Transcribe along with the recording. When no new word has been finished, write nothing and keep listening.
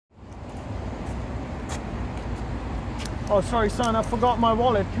Oh, sorry, son, I forgot my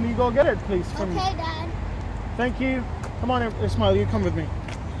wallet. Can you go get it, please, for me? Okay, Dad. Thank you. Come on, Ismail, you come with me.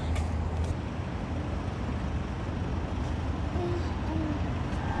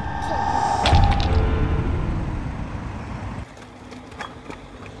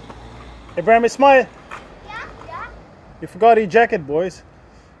 Ibrahim, Ismail. Yeah? You forgot your jacket, boys.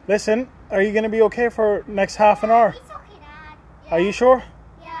 Listen, are you going to be okay for next half an hour? It's okay, Dad. Yeah. Are you sure?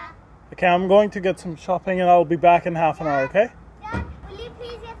 Yeah. Okay, I'm going to get some shopping and I'll be back in half an hour, okay? Dad, will you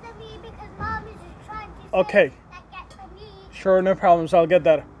please get the me because Mom is just trying to say Okay. that get for me. Sure, no problems. I'll get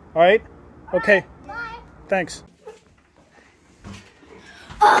that. All right? Okay. Bye. Thanks.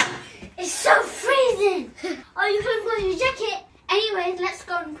 Oh, it's so freezing. Oh, you could have got your jacket. Anyways, let's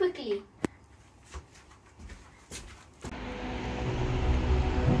go on quickly.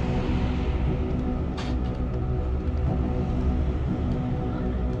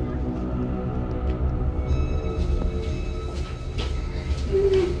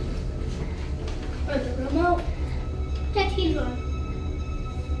 Where's the remote? Get his one.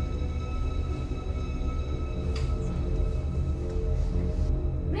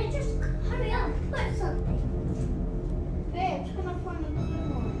 Ray, just hurry up, put something. Ray, turn off on the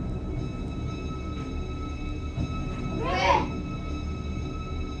remote. Ray!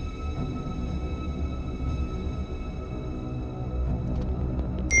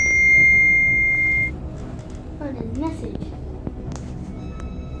 Oh, there's a message.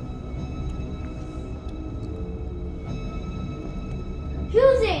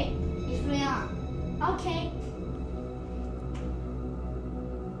 Use it! It's Rihanna. Okay.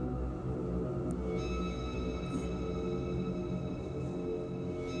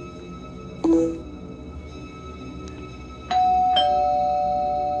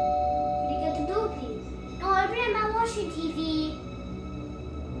 Could you get the door, please? No, Ibrahim, I'm watching TV.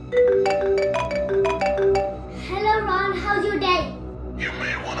 Hello, Ron. How's your day? You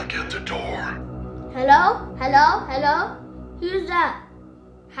may want to get the door. Hello? Hello? Hello? Who's that?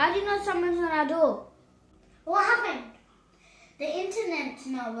 How do you know someone's on our door? What happened? The internet's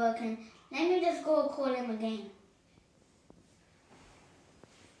not working. Let me just go call him again.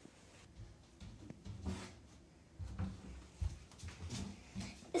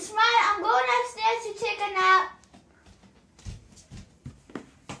 Ismail, I'm going upstairs to take a nap.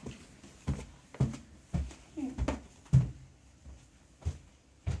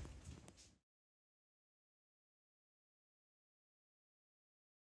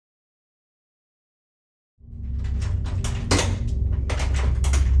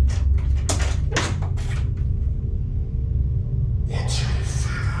 What's your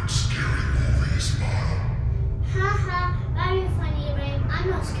favorite scary movie, Smile? Haha, very funny, Ray. I'm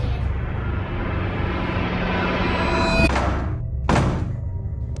not scared.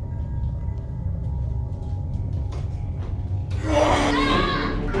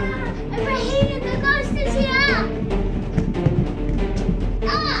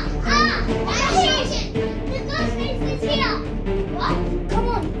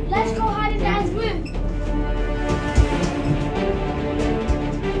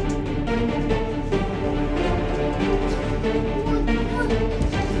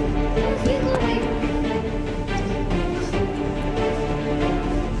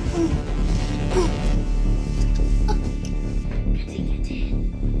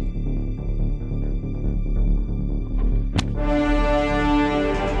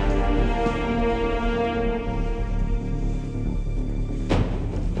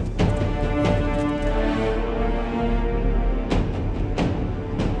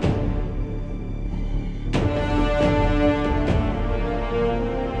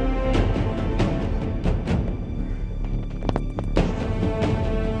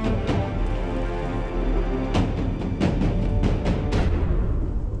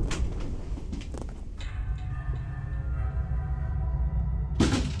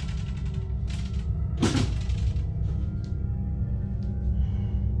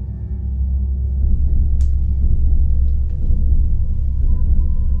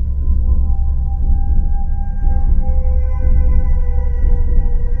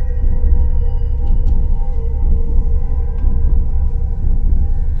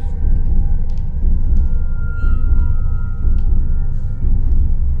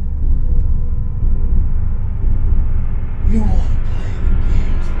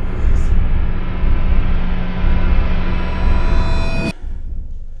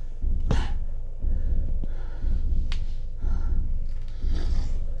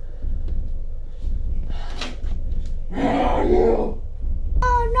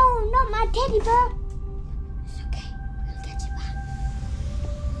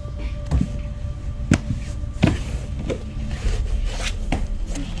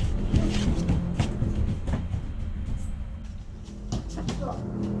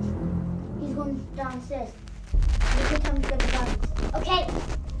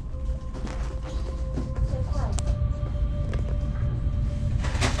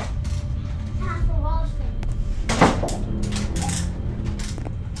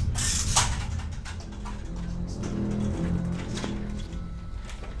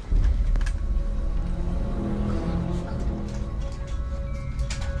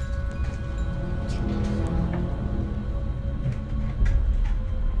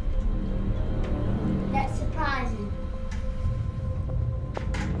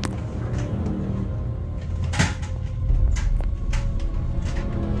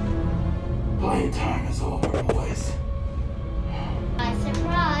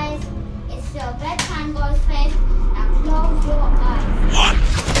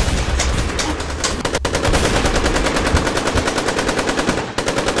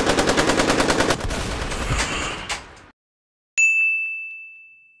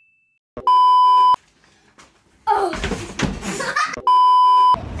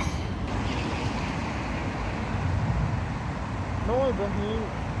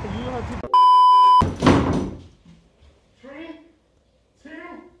 3, 2,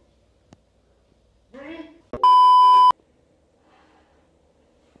 3.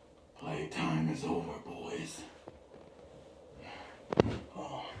 Playtime is over, boys.